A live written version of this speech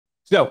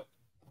So,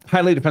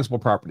 highly defensible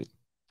property.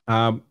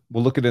 We'll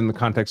look at it in the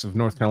context of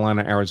North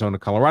Carolina, Arizona,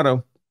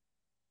 Colorado.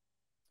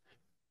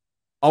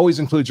 Always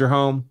includes your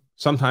home,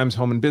 sometimes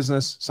home and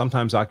business,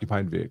 sometimes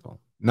occupied vehicle,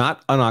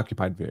 not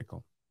unoccupied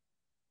vehicle.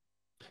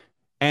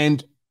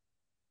 And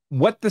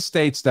what the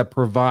states that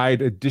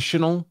provide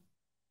additional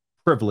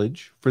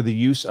privilege for the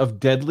use of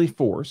deadly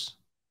force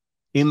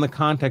in the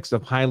context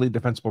of highly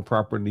defensible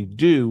property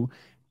do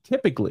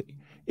typically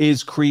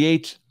is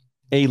create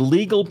a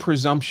legal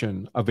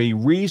presumption of a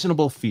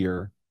reasonable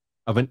fear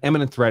of an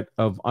imminent threat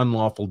of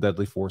unlawful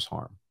deadly force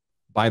harm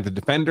by the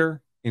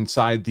defender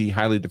inside the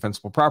highly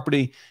defensible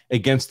property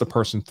against the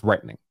person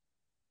threatening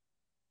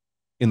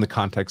in the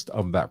context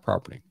of that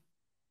property.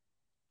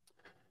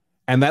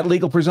 And that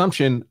legal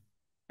presumption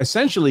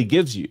essentially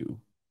gives you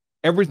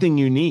everything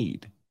you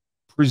need,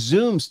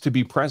 presumes to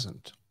be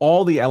present,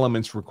 all the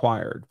elements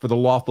required for the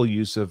lawful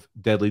use of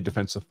deadly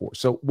defensive force.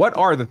 So what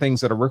are the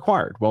things that are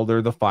required? Well,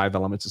 they're the 5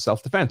 elements of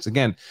self-defense.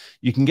 Again,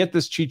 you can get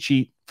this cheat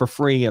sheet for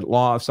free at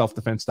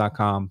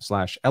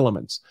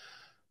lawofselfdefense.com/elements.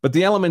 But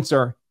the elements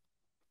are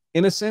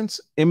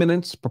innocence,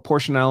 imminence,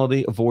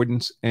 proportionality,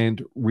 avoidance,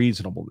 and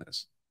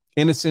reasonableness.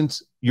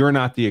 Innocence, you're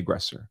not the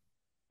aggressor.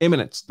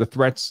 Imminence, the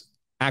threat's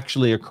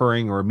actually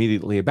occurring or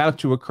immediately about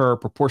to occur.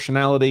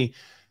 Proportionality,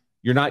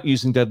 you're not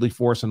using deadly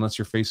force unless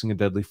you're facing a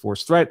deadly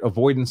force threat.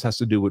 Avoidance has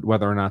to do with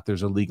whether or not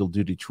there's a legal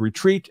duty to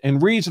retreat.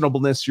 And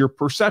reasonableness, your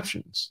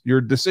perceptions,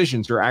 your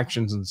decisions, your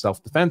actions in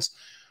self-defense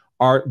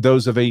are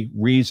those of a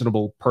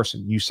reasonable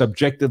person. You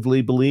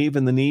subjectively believe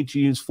in the need to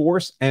use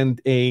force,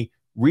 and a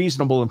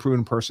reasonable and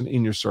prudent person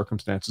in your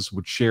circumstances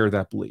would share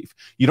that belief.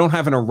 You don't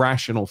have an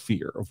irrational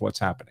fear of what's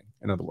happening.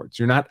 In other words,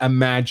 you're not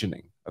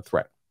imagining a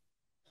threat.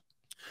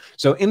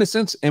 So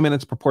innocence,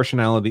 imminence,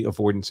 proportionality,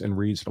 avoidance, and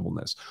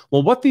reasonableness.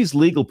 Well, what these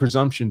legal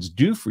presumptions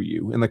do for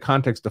you in the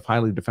context of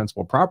highly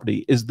defensible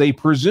property is they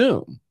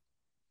presume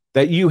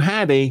that you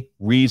had a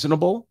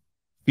reasonable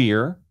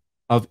fear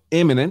of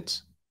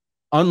imminent,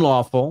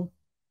 unlawful,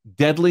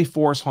 deadly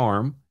force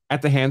harm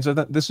at the hands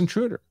of this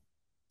intruder.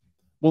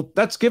 Well,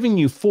 that's giving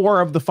you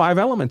 4 of the 5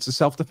 elements of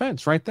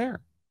self-defense right there.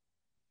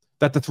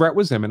 That the threat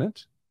was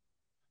imminent,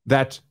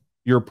 that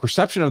your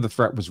perception of the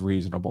threat was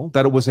reasonable,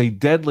 that it was a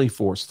deadly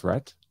force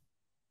threat,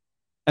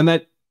 and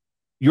that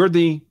you're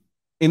the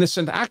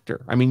innocent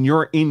actor. I mean,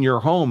 you're in your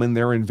home and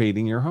they're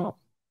invading your home.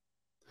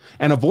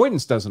 And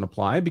avoidance doesn't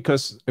apply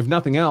because, if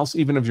nothing else,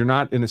 even if you're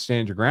not in a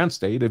stand your ground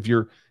state, if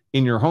you're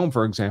in your home,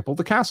 for example,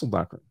 the castle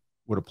doctrine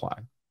would apply.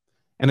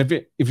 And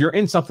if you're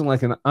in something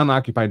like an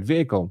unoccupied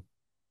vehicle,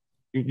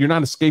 you're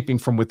not escaping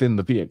from within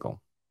the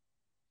vehicle.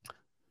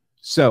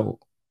 So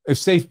if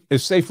safe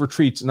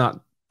retreat's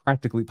not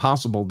practically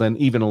possible, then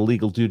even a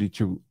legal duty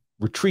to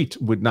retreat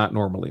would not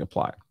normally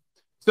apply.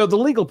 So the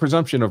legal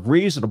presumption of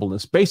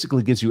reasonableness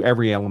basically gives you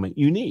every element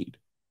you need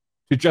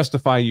to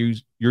justify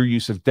your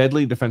use of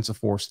deadly defensive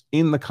force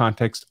in the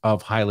context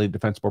of highly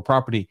defensible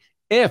property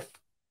if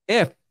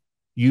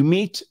you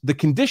meet the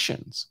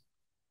conditions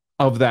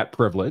of that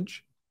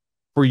privilege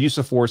for use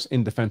of force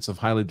in defense of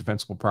highly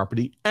defensible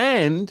property,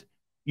 and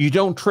you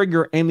don't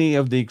trigger any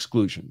of the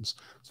exclusions.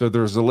 So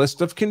there's a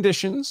list of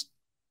conditions,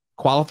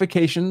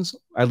 qualifications,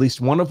 at least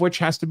one of which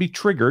has to be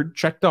triggered,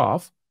 checked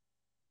off,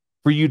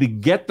 for you to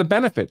get the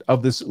benefit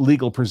of this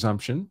legal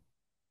presumption.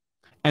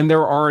 And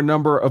there are a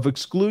number of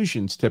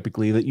exclusions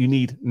typically that you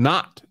need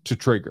not to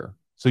trigger,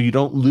 so you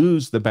don't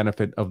lose the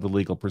benefit of the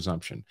legal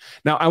presumption.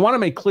 Now, I want to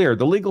make clear,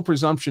 the legal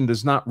presumption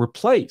does not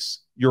replace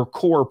your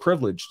core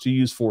privilege to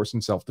use force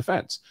in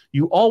self-defense.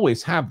 You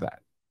always have that.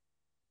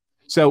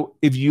 So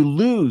if you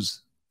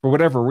lose, for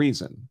whatever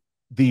reason,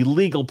 the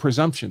legal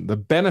presumption, the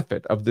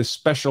benefit of this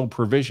special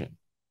provision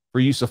for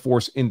use of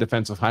force in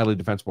defense of highly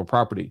defensible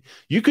property,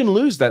 you can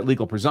lose that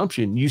legal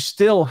presumption. You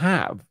still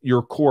have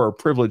your core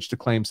privilege to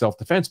claim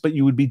self-defense, but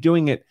you would be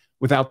doing it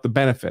without the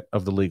benefit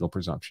of the legal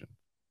presumption,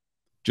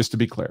 just to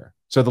be clear.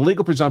 So the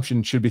legal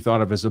presumption should be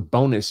thought of as a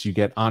bonus you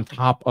get on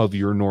top of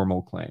your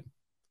normal claim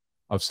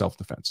of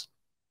self-defense.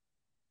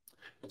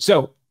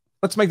 So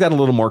let's make that a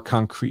little more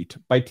concrete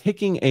by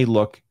taking a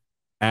look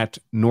at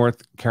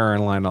North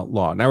Carolina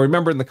law. Now,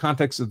 remember, in the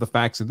context of the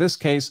facts of this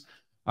case,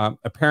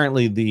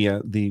 apparently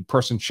the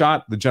person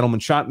shot, the gentleman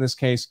shot in this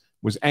case,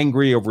 was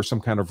angry over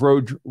some kind of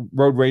road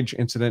rage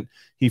incident.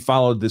 He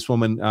followed this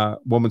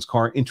woman's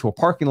car into a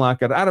parking lot,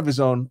 got out of his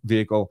own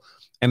vehicle,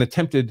 and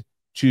attempted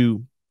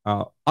to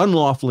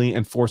unlawfully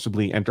and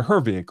forcibly enter her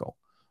vehicle,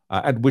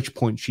 at which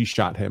point she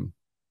shot him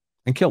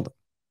and killed him.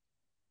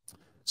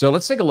 So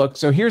let's take a look.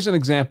 So here's an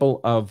example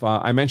of,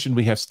 I mentioned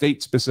we have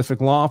state-specific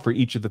law for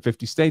each of the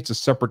 50 states, a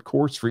separate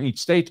course for each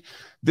state.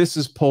 This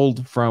is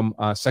pulled from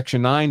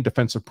Section 9,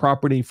 Defense of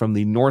Property, from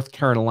the North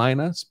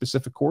Carolina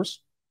specific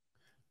course.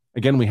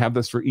 Again, we have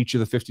this for each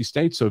of the 50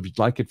 states. So if you'd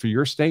like it for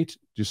your state,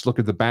 just look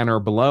at the banner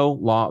below,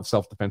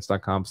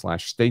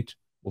 lawofselfdefense.com/state.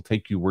 Will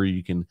take you where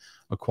you can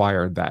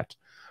acquire that.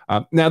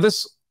 Now,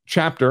 this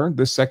chapter,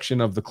 this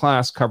section of the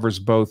class covers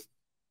both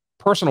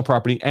personal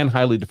property and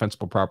highly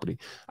defensible property.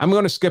 I'm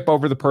going to skip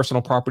over the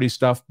personal property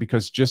stuff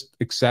because just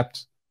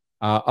accept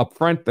up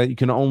front that you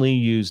can only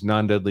use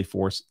non-deadly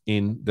force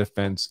in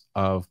defense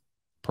of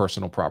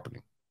personal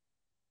property.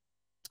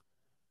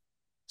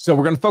 So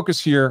we're going to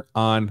focus here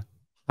on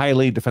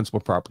highly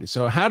defensible property.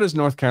 So how does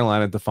North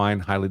Carolina define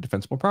highly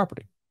defensible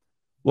property?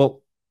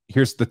 Well,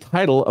 here's the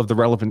title of the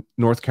relevant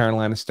North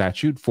Carolina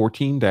statute,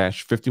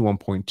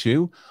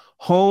 14-51.2,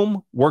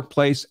 Home,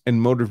 Workplace,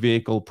 and Motor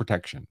Vehicle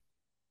Protection.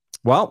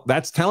 Well,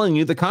 that's telling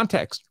you the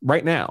context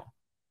right now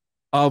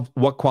of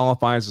what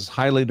qualifies as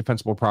highly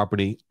defensible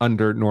property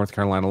under North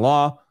Carolina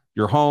law: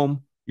 your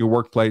home, your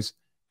workplace,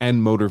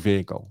 and motor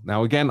vehicle.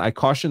 Now, again, I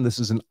caution this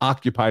is an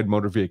occupied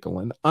motor vehicle.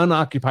 An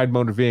unoccupied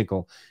motor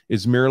vehicle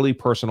is merely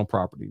personal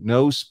property.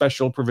 No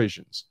special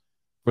provisions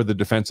for the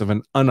defense of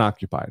an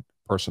unoccupied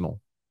personal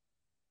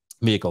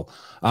vehicle.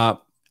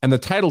 And the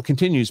title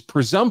continues,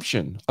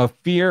 presumption of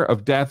fear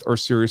of death or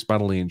serious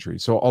bodily injury.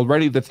 So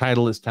already the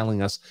title is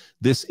telling us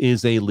this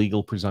is a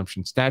legal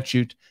presumption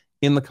statute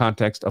in the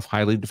context of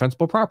highly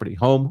defensible property: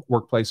 home,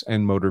 workplace,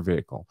 and motor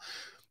vehicle.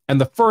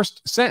 And the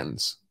first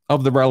sentence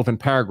of the relevant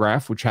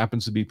paragraph, which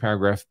happens to be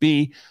paragraph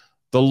B,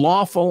 the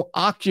lawful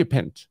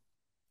occupant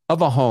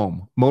of a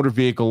home, motor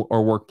vehicle,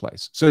 or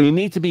workplace. So you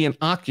need to be an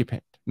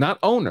occupant, not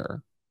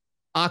owner,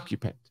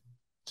 occupant.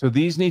 So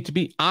these need to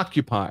be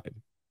occupied.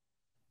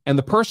 And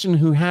the person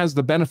who has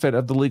the benefit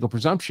of the legal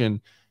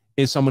presumption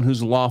is someone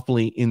who's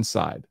lawfully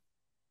inside,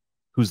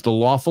 who's the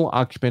lawful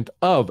occupant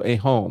of a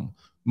home,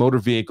 motor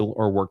vehicle,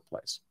 or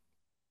workplace.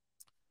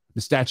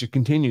 The statute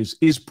continues,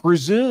 is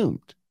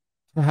presumed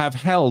to have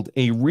held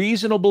a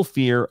reasonable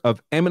fear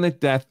of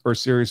imminent death or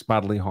serious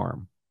bodily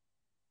harm.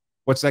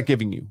 What's that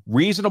giving you?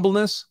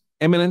 Reasonableness,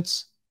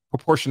 imminence,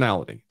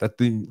 proportionality, that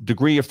the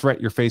degree of threat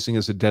you're facing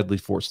is a deadly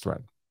force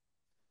threat.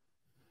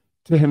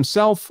 To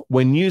himself,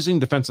 when using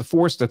defensive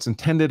force that's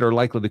intended or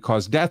likely to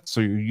cause death,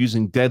 so you're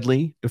using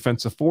deadly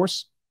defensive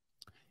force,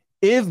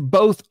 if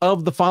both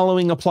of the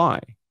following apply.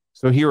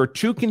 So here are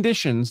two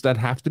conditions that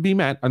have to be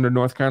met under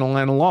North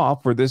Carolina law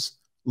for this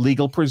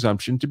legal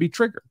presumption to be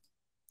triggered.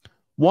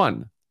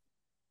 One,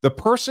 the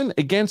person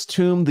against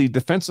whom the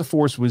defensive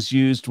force was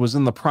used was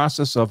in the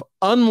process of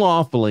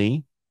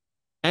unlawfully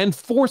and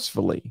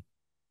forcefully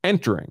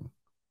entering,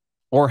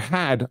 or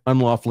had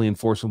unlawfully and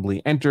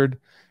forcibly entered,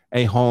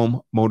 a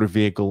home, motor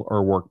vehicle,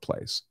 or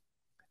workplace.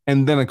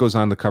 And then it goes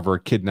on to cover a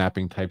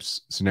kidnapping type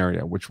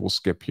scenario, which we'll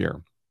skip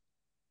here.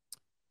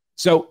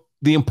 So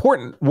the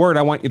important word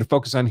I want you to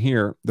focus on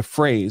here, the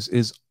phrase,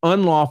 is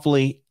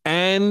unlawfully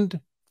and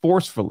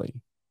forcefully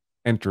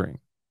entering.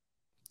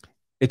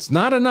 It's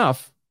not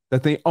enough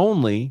that they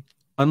only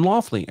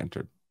unlawfully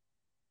entered.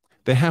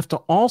 They have to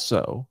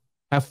also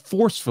have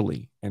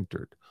forcefully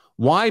entered.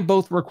 Why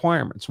both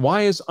requirements?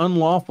 Why is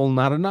unlawful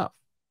not enough?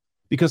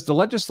 Because the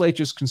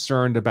legislature is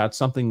concerned about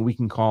something we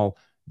can call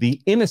the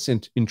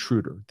innocent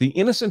intruder. The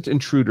innocent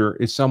intruder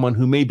is someone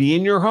who may be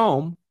in your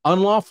home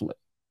unlawfully.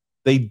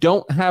 They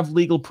don't have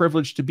legal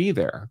privilege to be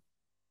there,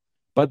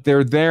 but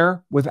they're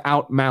there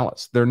without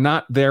malice. They're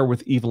not there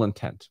with evil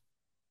intent.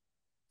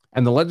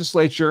 And the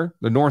legislature,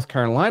 the North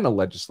Carolina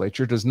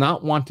legislature, does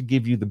not want to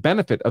give you the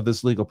benefit of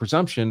this legal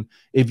presumption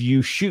if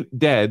you shoot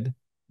dead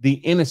the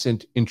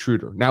innocent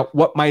intruder. Now,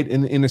 what might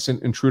an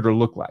innocent intruder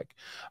look like?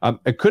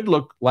 It could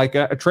look like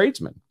a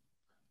tradesman,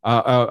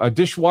 a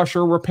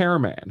dishwasher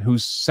repairman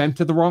who's sent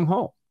to the wrong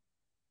home.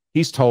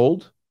 He's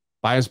told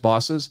by his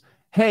bosses,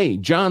 hey,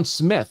 John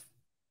Smith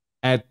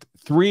at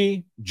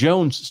 3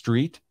 Jones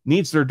Street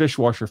needs their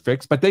dishwasher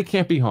fixed, but they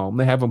can't be home.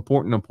 They have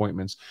important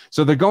appointments.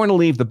 So they're going to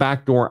leave the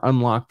back door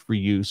unlocked for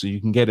you so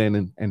you can get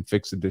in and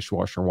fix the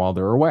dishwasher while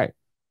they're away.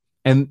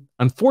 And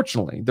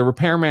unfortunately, the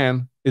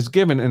repairman is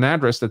given an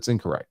address that's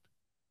incorrect.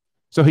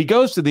 So he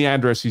goes to the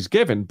address he's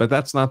given, but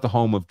that's not the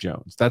home of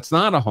Jones. That's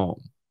not a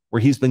home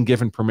where he's been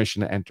given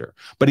permission to enter.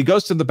 But he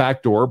goes to the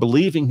back door,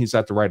 believing he's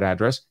at the right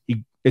address.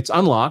 It's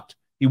unlocked.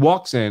 He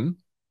walks in.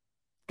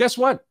 Guess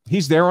what?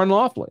 He's there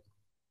unlawfully.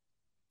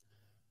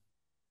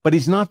 But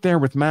he's not there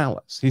with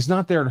malice. He's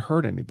not there to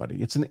hurt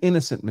anybody. It's an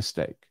innocent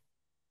mistake.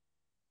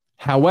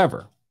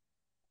 However,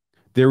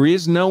 there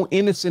is no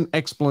innocent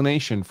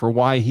explanation for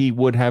why he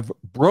would have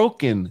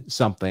broken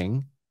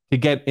something to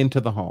get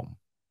into the home.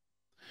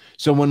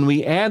 So when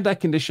we add that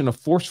condition of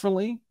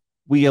forcefully,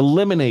 we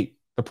eliminate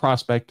the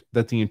prospect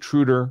that the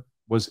intruder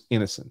was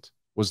innocent,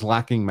 was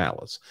lacking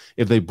malice.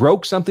 If they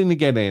broke something to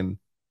get in,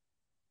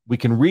 we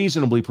can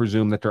reasonably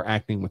presume that they're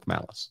acting with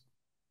malice.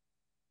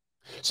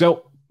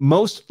 So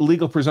most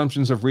legal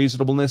presumptions of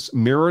reasonableness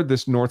mirror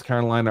this North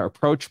Carolina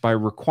approach by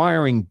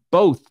requiring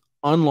both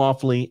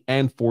unlawfully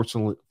and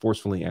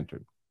forcefully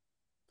entered,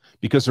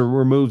 because it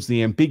removes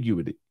the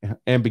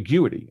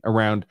ambiguity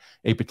around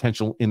a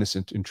potential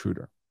innocent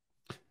intruder.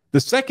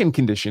 The second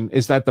condition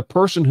is that the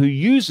person who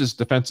uses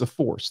defensive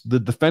force, the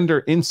defender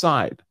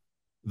inside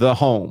the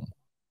home,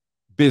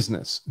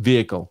 business,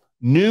 vehicle,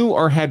 knew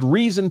or had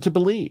reason to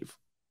believe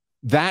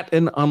that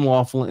an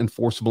unlawful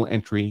enforceable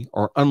entry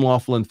or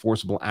unlawful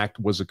enforceable act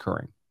was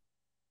occurring.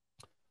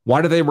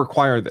 Why do they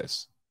require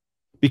this?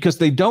 Because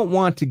they don't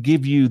want to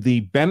give you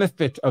the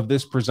benefit of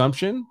this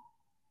presumption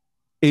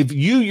if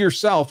you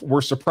yourself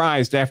were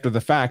surprised after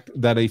the fact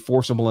that a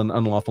forcible and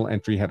unlawful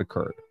entry had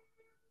occurred.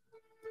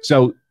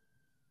 So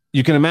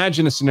you can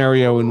imagine a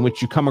scenario in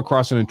which you come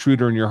across an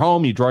intruder in your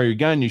home, you draw your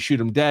gun, you shoot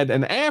him dead,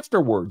 and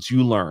afterwards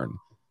you learn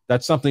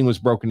that something was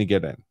broken to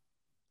get in.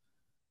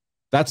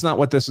 That's not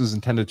what this is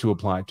intended to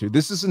apply to.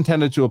 This is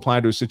intended to apply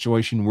to a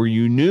situation where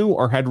you knew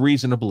or had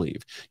reason to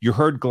believe. You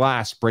heard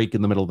glass break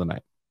in the middle of the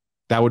night.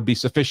 That would be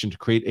sufficient to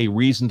create a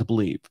reason to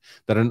believe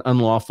that an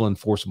unlawful and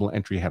forcible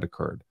entry had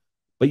occurred.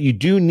 But you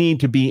do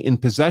need to be in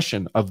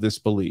possession of this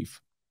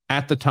belief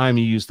at the time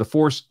you use the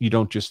force. You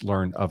don't just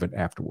learn of it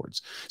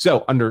afterwards.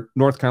 So under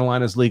North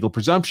Carolina's legal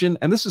presumption,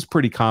 and this is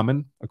pretty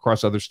common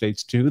across other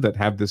states too that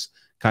have this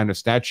kind of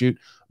statute,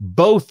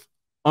 both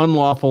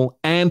unlawful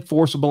and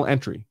forcible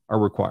entry are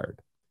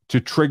required to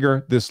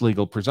trigger this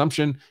legal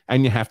presumption,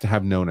 and you have to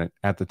have known it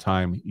at the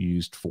time you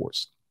used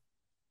force.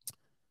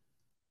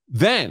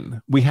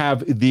 Then we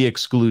have the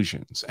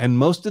exclusions, and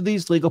most of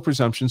these legal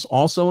presumptions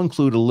also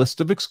include a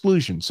list of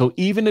exclusions. So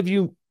even if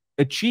you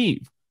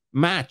achieve,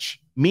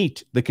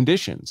 meet the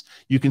conditions,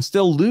 you can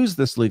still lose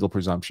this legal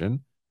presumption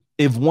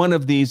if one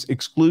of these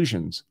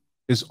exclusions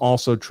is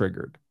also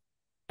triggered.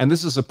 And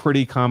this is a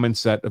pretty common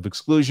set of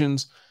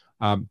exclusions.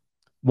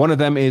 One of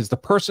them is the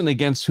person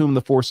against whom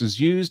the force is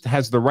used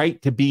has the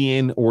right to be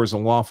in or is a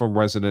lawful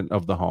resident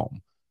of the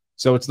home.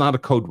 So it's not a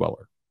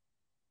co-dweller.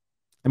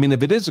 I mean,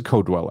 if it is a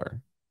co-dweller,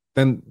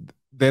 then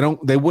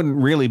they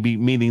wouldn't really be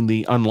meeting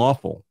the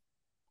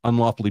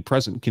unlawfully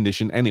present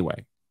condition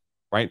anyway,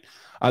 right?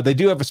 They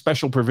do have a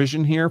special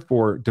provision here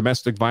for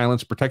domestic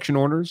violence protection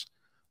orders.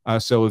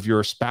 So if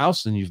you're a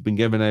spouse and you've been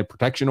given a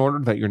protection order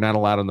that you're not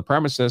allowed on the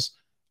premises,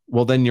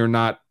 well, then you're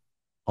not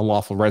a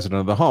lawful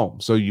resident of the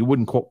home. So you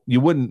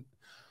wouldn't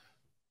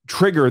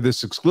trigger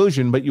this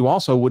exclusion, but you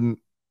also wouldn't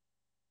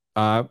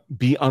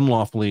be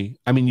unlawfully.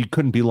 I mean, you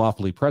couldn't be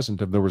lawfully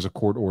present if there was a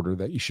court order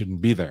that you shouldn't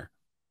be there.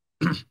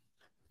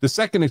 The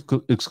second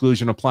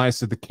exclusion applies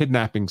to the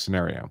kidnapping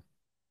scenario.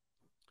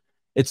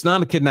 It's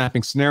not a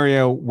kidnapping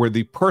scenario where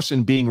the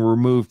person being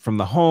removed from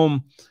the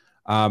home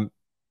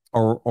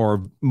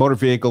or motor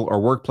vehicle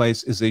or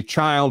workplace is a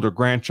child or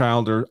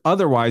grandchild or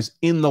otherwise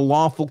in the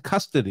lawful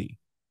custody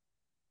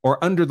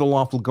or under the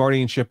lawful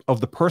guardianship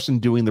of the person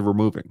doing the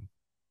removing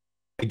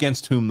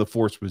against whom the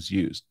force was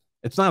used.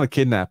 It's not a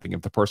kidnapping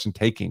if the person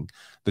taking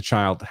the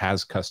child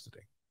has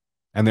custody,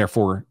 and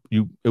therefore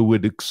it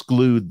would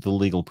exclude the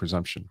legal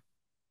presumption.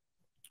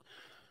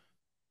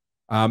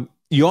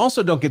 You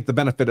also don't get the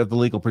benefit of the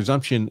legal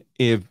presumption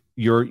if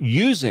you're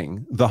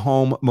using the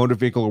home, motor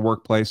vehicle, or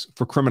workplace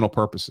for criminal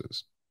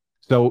purposes.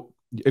 So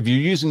if you're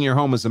using your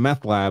home as a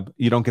meth lab,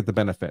 you don't get the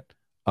benefit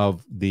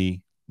of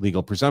the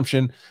legal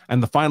presumption.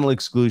 And the final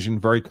exclusion,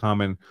 very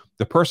common,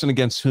 the person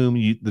against whom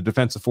the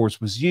defensive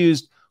force was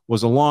used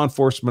was a law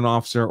enforcement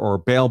officer or a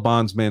bail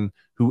bondsman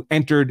who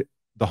entered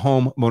the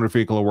home, motor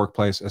vehicle, or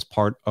workplace as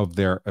part of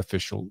their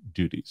official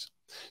duties.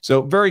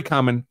 So very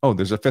common. Oh,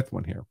 there's a fifth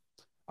one here.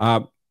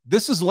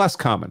 This is less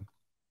common.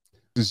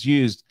 Is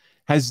used,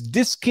 has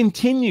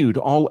discontinued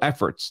all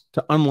efforts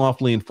to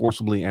unlawfully and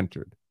forcibly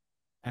entered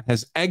and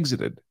has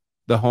exited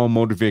the home,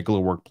 motor vehicle,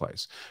 or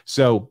workplace.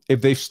 So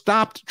if they've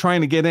stopped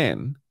trying to get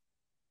in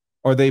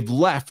or they've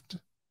left,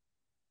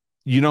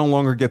 you no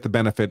longer get the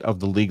benefit of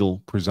the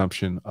legal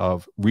presumption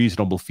of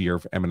reasonable fear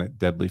of imminent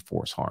deadly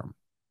force harm.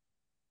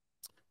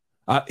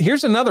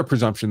 Here's another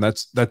presumption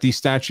that these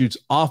statutes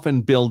often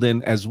build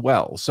in as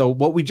well. So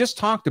what we just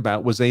talked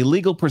about was a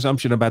legal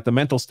presumption about the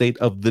mental state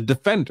of the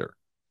defender,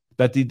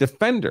 that the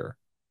defender,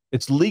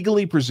 it's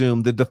legally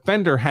presumed the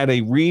defender had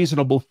a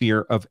reasonable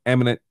fear of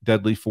imminent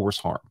deadly force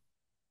harm.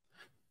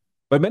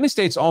 But many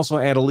states also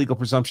add a legal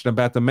presumption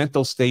about the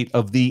mental state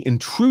of the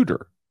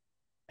intruder.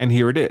 And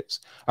here it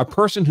is. A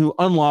person who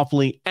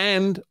unlawfully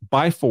and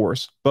by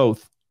force,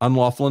 both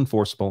unlawful and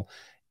forcible,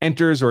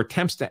 enters or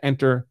attempts to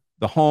enter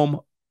the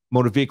home,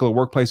 motor vehicle, or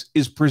workplace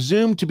is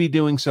presumed to be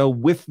doing so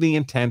with the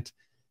intent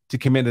to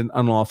commit an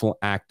unlawful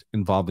act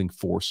involving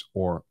force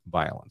or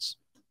violence.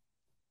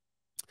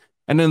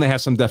 And then they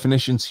have some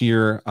definitions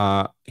here.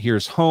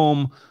 Here's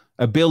home,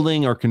 a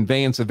building or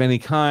conveyance of any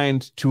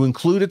kind to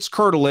include its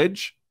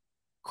curtilage.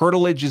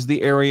 Curtilage is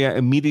the area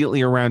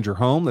immediately around your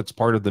home. That's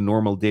part of the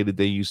normal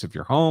day-to-day use of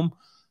your home.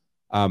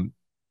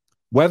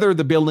 Whether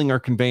the building or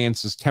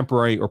conveyance is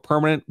temporary or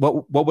permanent,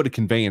 what would a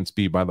conveyance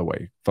be, by the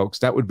way, folks?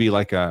 That would be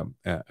like an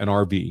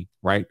RV,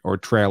 right? Or a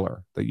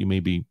trailer that you may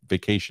be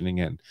vacationing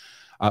in,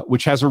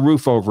 which has a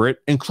roof over it,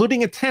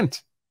 including a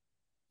tent.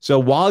 So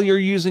while you're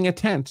using a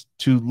tent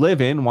to live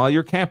in, while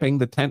you're camping,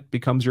 the tent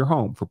becomes your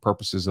home for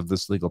purposes of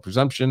this legal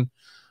presumption,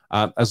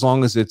 as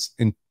long as it's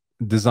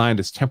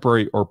designed as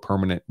temporary or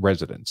permanent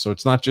residence. So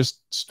it's not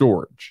just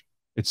storage.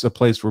 It's a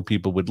place where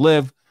people would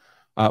live.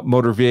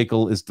 Motor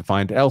vehicle is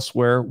defined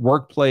elsewhere.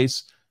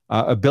 Workplace,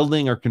 a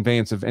building or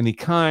conveyance of any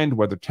kind,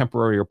 whether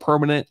temporary or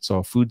permanent. So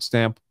a food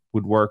stamp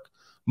would work.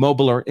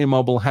 Mobile or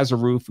immobile, has a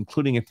roof,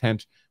 including a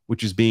tent,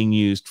 which is being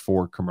used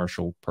for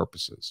commercial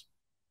purposes.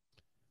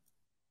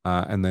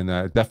 And then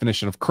a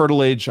definition of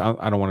curtilage.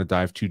 I don't want to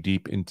dive too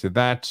deep into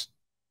that.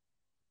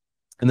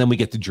 And then we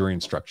get to jury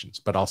instructions,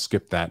 but I'll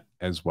skip that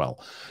as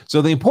well.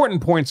 So the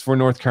important points for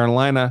North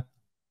Carolina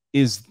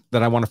is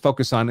that I want to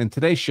focus on in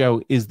today's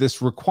show is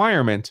this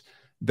requirement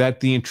that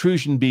the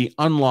intrusion be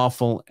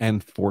unlawful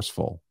and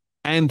forceful.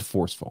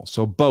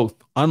 So both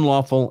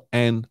unlawful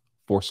and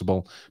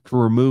forcible to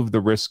remove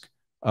the risk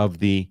of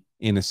the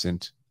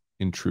innocent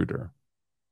intruder.